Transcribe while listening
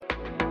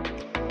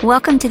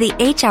Welcome to the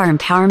HR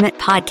Empowerment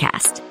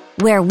Podcast,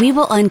 where we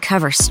will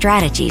uncover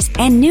strategies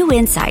and new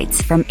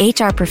insights from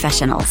HR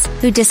professionals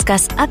who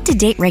discuss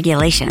up-to-date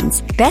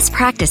regulations, best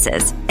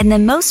practices, and the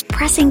most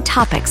pressing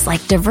topics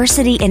like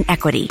diversity and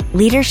equity,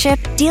 leadership,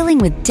 dealing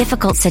with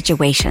difficult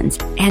situations,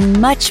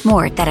 and much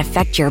more that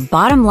affect your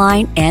bottom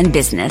line and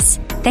business.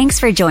 Thanks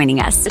for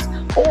joining us.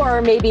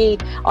 Or maybe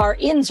our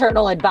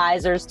internal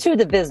advisors to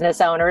the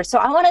business owners. So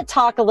I want to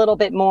talk a little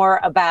bit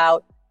more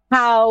about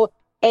how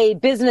a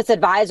business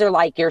advisor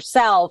like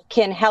yourself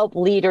can help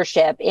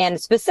leadership, and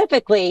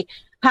specifically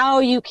how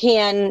you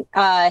can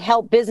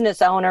help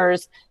business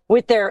owners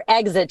with their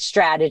exit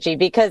strategy,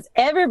 because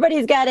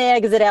everybody's got to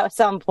exit at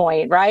some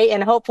point, right?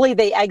 And hopefully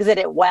they exit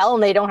it well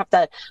and they don't have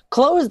to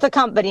close the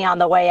company on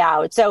the way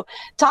out. So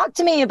talk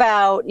to me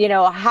about,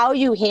 how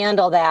you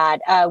handle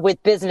that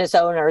with business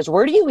owners.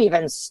 Where do you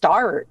even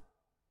start?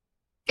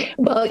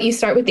 Well, you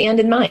start with the end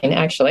in mind,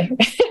 actually.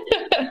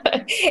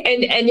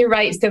 And you're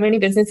right. So many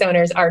business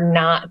owners are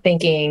not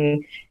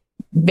thinking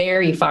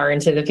very far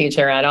into the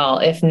future at all.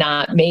 If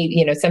not,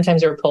 maybe,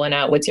 sometimes we're pulling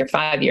out what's your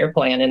 5-year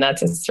plan, and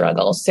that's a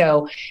struggle.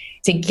 So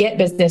to get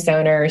business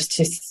owners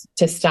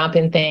to stop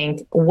and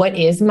think, what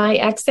is my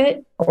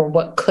exit, or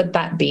what could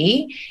that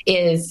be,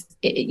 is,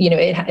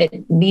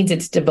 it needs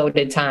its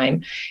devoted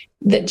time.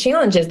 The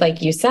challenge is,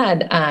 like you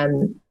said,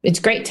 it's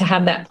great to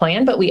have that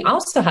plan, but we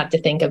also have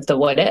to think of the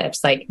what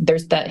ifs. Like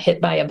there's that hit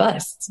by a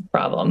bus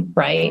problem,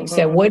 right? Mm-hmm.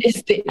 So what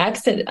is the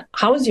exit?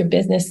 How is your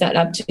business set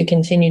up to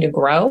continue to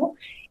grow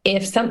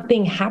if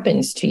something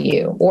happens to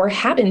you or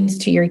happens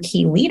to your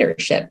key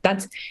leadership?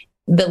 That's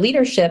the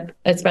leadership,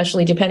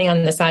 especially depending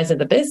on the size of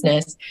the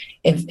business.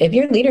 If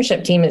your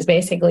leadership team is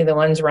basically the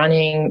ones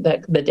running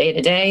the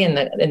day-to-day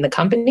in the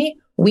company,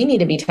 we need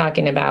to be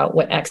talking about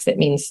what exit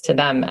means to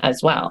them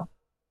as well.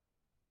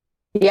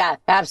 Yeah,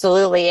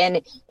 absolutely.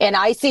 And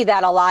I see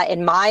that a lot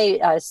in my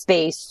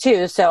space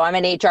too. So I'm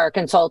an HR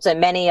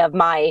consultant. Many of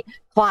my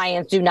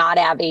clients do not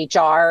have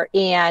HR.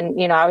 And,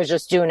 I was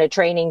just doing a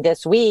training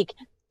this week,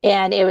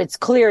 and it was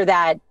clear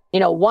that,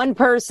 one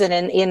person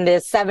in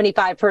this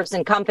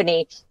 75-person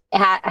company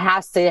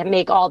has to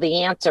make all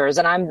the answers.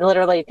 And I'm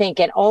literally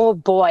thinking, oh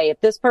boy, if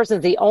this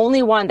person's the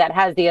only one that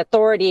has the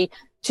authority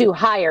to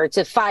hire,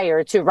 to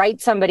fire, to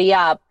write somebody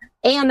up,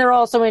 and they're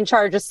also in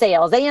charge of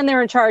sales, and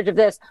they're in charge of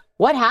this,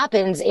 what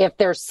happens if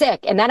they're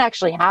sick? And that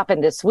actually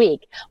happened this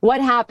week.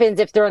 What happens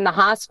if they're in the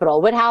hospital?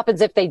 What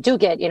happens if they do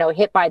get,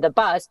 hit by the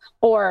bus?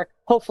 Or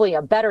hopefully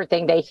a better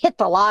thing, they hit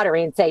the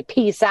lottery and say,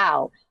 peace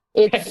out.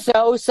 It's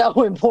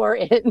so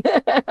important.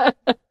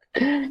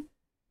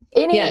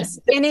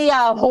 Any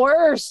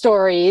horror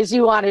stories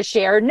you want to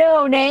share?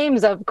 No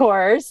names, of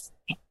course.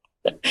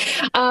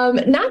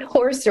 Not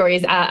horror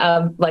stories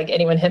of like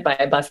anyone hit by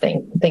a bus,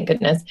 thank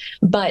goodness.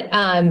 But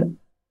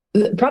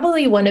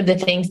probably one of the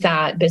things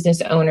that business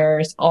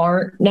owners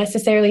aren't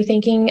necessarily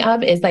thinking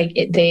of is like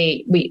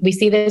we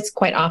see this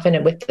quite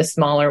often with the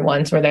smaller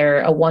ones where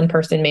they're a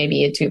 1-person,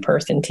 maybe a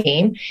 2-person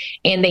team,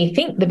 and they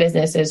think the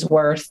business is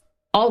worth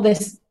all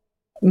this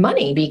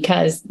money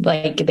because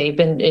like they've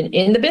been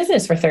in the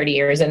business for 30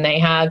 years and they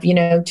have,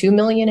 $2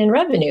 million in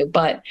revenue,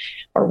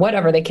 or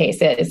whatever the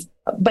case is,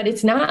 but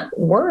it's not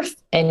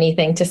worth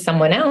anything to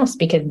someone else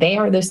because they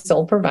are the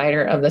sole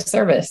provider of the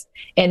service.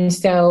 And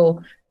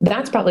so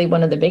that's probably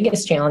one of the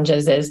biggest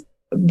challenges, is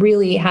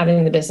really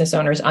having the business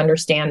owners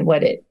understand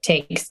what it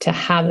takes to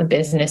have a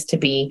business to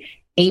be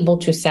able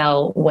to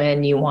sell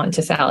when you want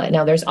to sell it.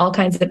 Now, there's all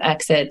kinds of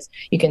exits.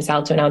 You can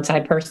sell to an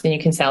outside person. You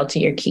can sell to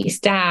your key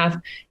staff.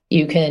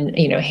 You can,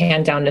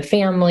 hand down to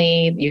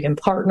family. You can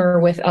partner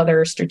with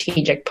other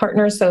strategic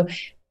partners. So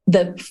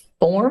the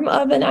form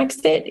of an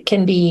exit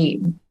can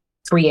be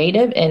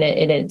creative, and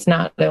it's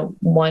not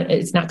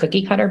it's not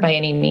cookie cutter by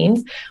any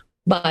means,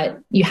 but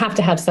you have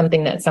to have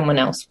something that someone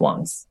else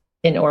wants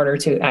in order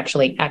to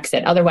actually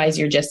exit. Otherwise,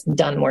 you're just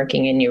done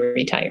working and you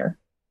retire.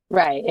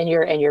 Right. And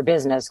your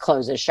business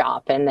closes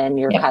shop, and then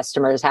your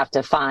customers have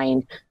to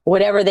find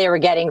whatever they were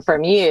getting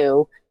from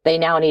you. They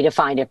now need to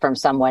find it from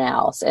someone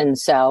else. And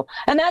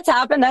that's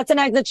happened. That's an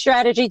exit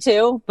strategy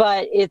too,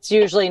 but it's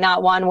usually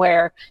not one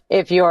where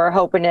if you're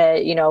hoping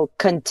to,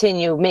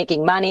 continue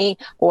making money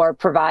or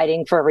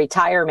providing for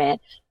retirement.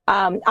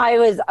 I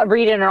was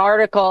reading an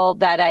article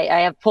that I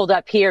have pulled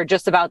up here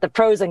just about the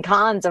pros and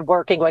cons of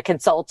working with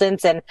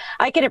consultants. And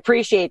I can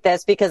appreciate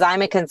this because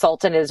I'm a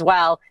consultant as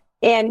well.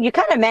 And you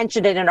kind of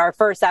mentioned it in our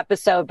first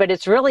episode, but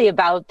it's really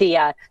about the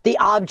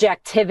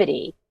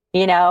objectivity,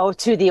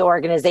 to the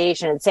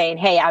organization, and saying,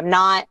 hey, I'm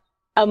not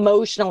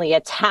emotionally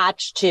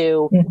attached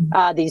to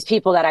these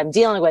people that I'm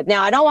dealing with.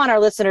 Now, I don't want our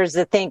listeners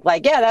to think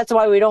like, yeah, that's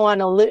why we don't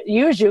want to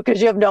use you because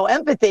you have no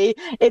empathy.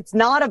 It's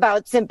not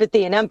about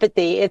sympathy and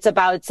empathy. It's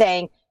about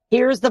saying,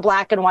 here's the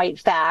black and white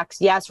facts.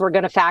 Yes, we're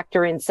going to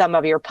factor in some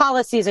of your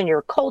policies and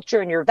your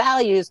culture and your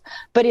values.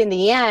 But in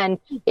the end,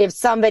 if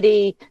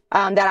somebody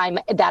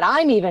that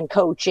I'm even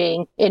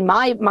coaching in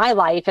my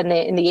life and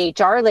the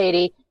HR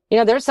lady,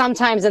 there's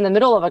sometimes in the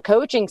middle of a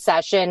coaching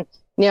session,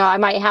 I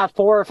might have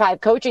 4 or 5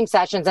 coaching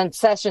sessions, and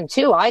session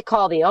 2, I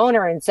call the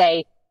owner and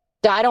say,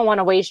 I don't want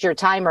to waste your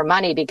time or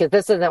money because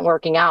this isn't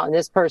working out and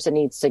this person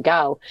needs to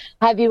go.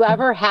 Have you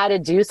ever had to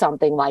do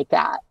something like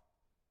that?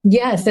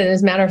 Yes. And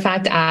as a matter of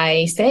fact,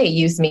 I say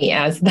use me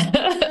as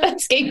the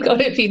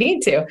scapegoat if you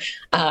need to.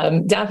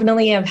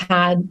 Definitely have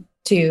had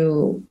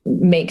to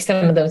make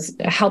some of those,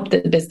 help the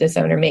business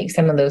owner make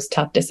some of those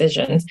tough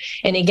decisions.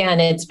 And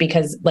again, it's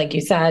because, like you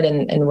said,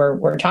 and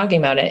we're talking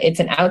about it, it's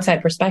an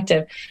outside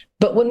perspective.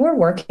 But when we're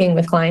working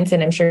with clients,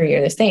 and I'm sure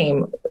you're the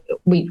same,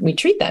 we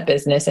treat that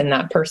business and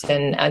that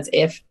person as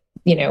if,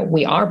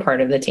 we are part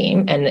of the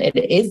team. And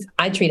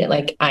I treat it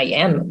like I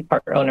am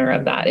part owner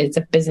of that. It's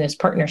a business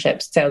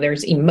partnership. So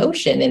there's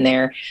emotion in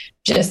there,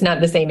 just not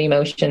the same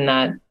emotion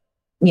that,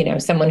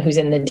 someone who's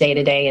in the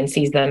day-to-day and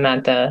sees them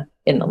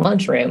in the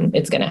lunchroom,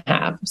 it's going to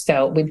have.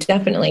 So we've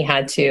definitely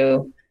had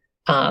to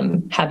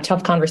have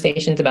tough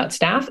conversations about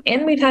staff,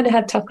 and we've had to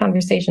have tough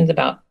conversations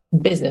about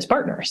business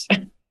partners.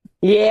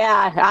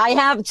 Yeah, I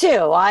have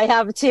too.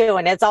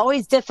 And it's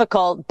always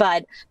difficult,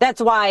 but that's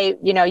why,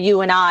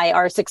 you and I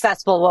are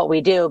successful at what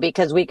we do,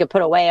 because we could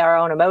put away our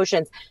own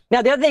emotions.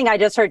 Now, the other thing I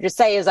just heard you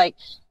say is like,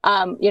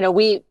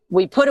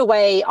 we put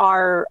away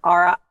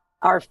our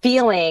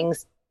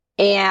feelings,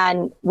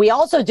 and we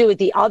also do it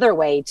the other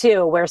way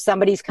too, where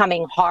somebody at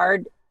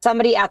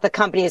the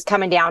company is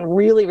coming down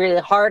really, really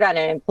hard on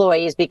an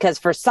employees because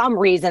for some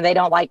reason they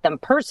don't like them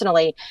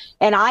personally.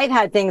 And I've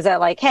had things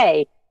that like,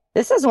 hey,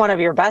 this is one of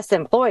your best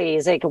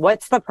employees. Like,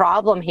 what's the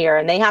problem here?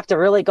 And they have to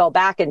really go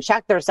back and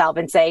check themselves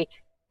and say,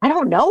 I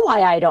don't know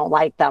why I don't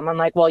like them. I'm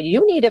like, well,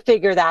 you need to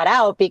figure that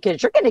out,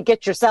 because you're going to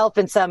get yourself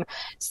in some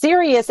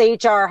serious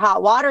HR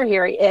hot water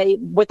here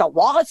with a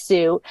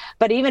lawsuit.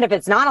 But even if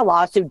it's not a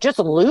lawsuit, just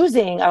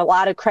losing a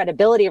lot of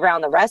credibility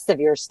around the rest of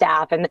your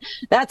staff. And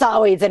that's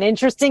always an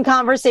interesting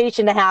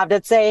conversation to have,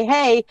 to say,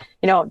 hey,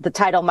 the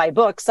title of my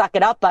book, Suck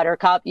It Up,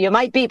 Buttercup, you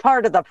might be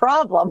part of the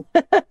problem.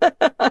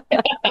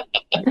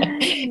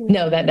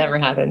 No, that never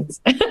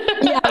happens.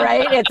 Yeah,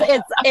 right.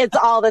 It's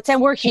all the time.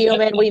 We're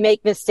human. We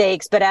make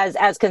mistakes, but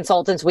as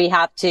consultants, we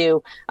have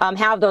to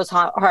have those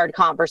hard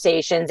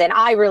conversations. And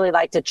I really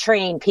like to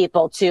train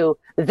people to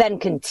then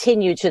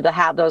continue to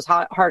have those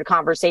hard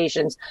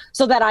conversations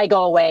so that I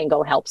go away and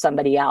go help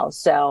somebody else.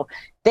 So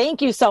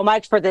thank you so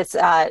much for this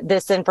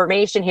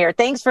information here.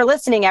 Thanks for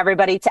listening,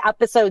 everybody, to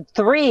episode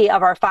 3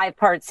 of our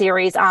 5-part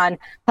series on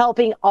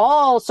helping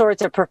all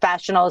sorts of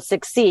professionals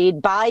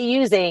succeed by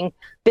using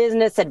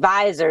business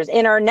advisors.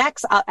 In our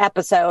next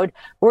episode,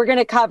 we're going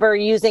to cover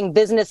using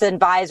business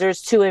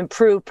advisors to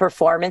improve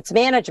performance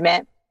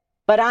management.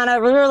 But on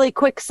a really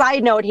quick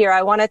side note here,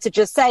 I wanted to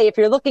just say, if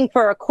you're looking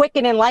for a quick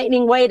and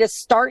enlightening way to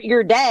start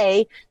your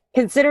day,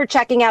 consider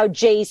checking out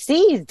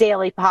JC's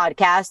daily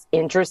podcast,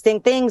 Interesting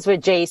Things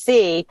with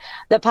JC.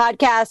 The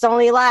podcast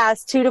only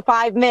lasts 2 to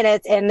 5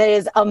 minutes, and it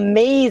is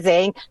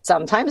amazing,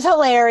 sometimes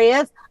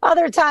hilarious,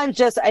 other times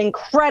just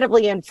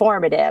incredibly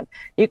informative.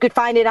 You could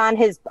find it on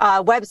his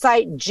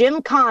website,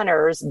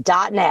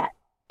 jimconnors.net.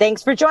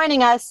 Thanks for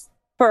joining us.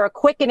 For a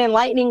quick and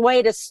enlightening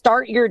way to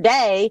start your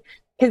day,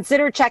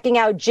 consider checking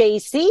out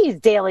JC's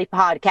daily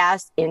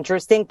podcast,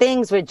 Interesting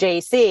Things with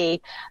JC.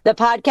 The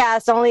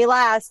podcast only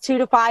lasts 2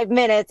 to 5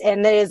 minutes,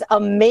 and it is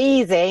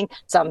amazing,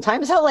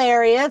 sometimes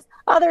hilarious,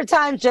 other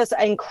times just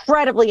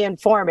incredibly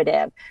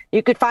informative.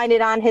 You could find it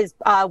on his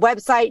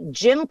website,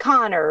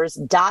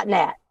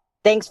 jimconnors.net.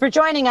 Thanks for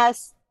joining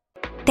us.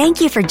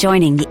 Thank you for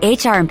joining the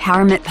HR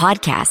Empowerment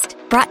Podcast,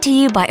 brought to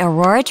you by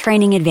Aurora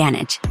Training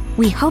Advantage.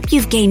 We hope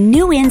you've gained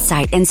new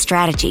insight and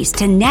strategies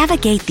to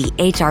navigate the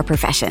HR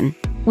profession.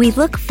 We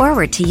look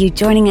forward to you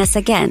joining us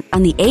again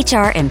on the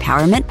HR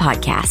Empowerment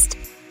Podcast.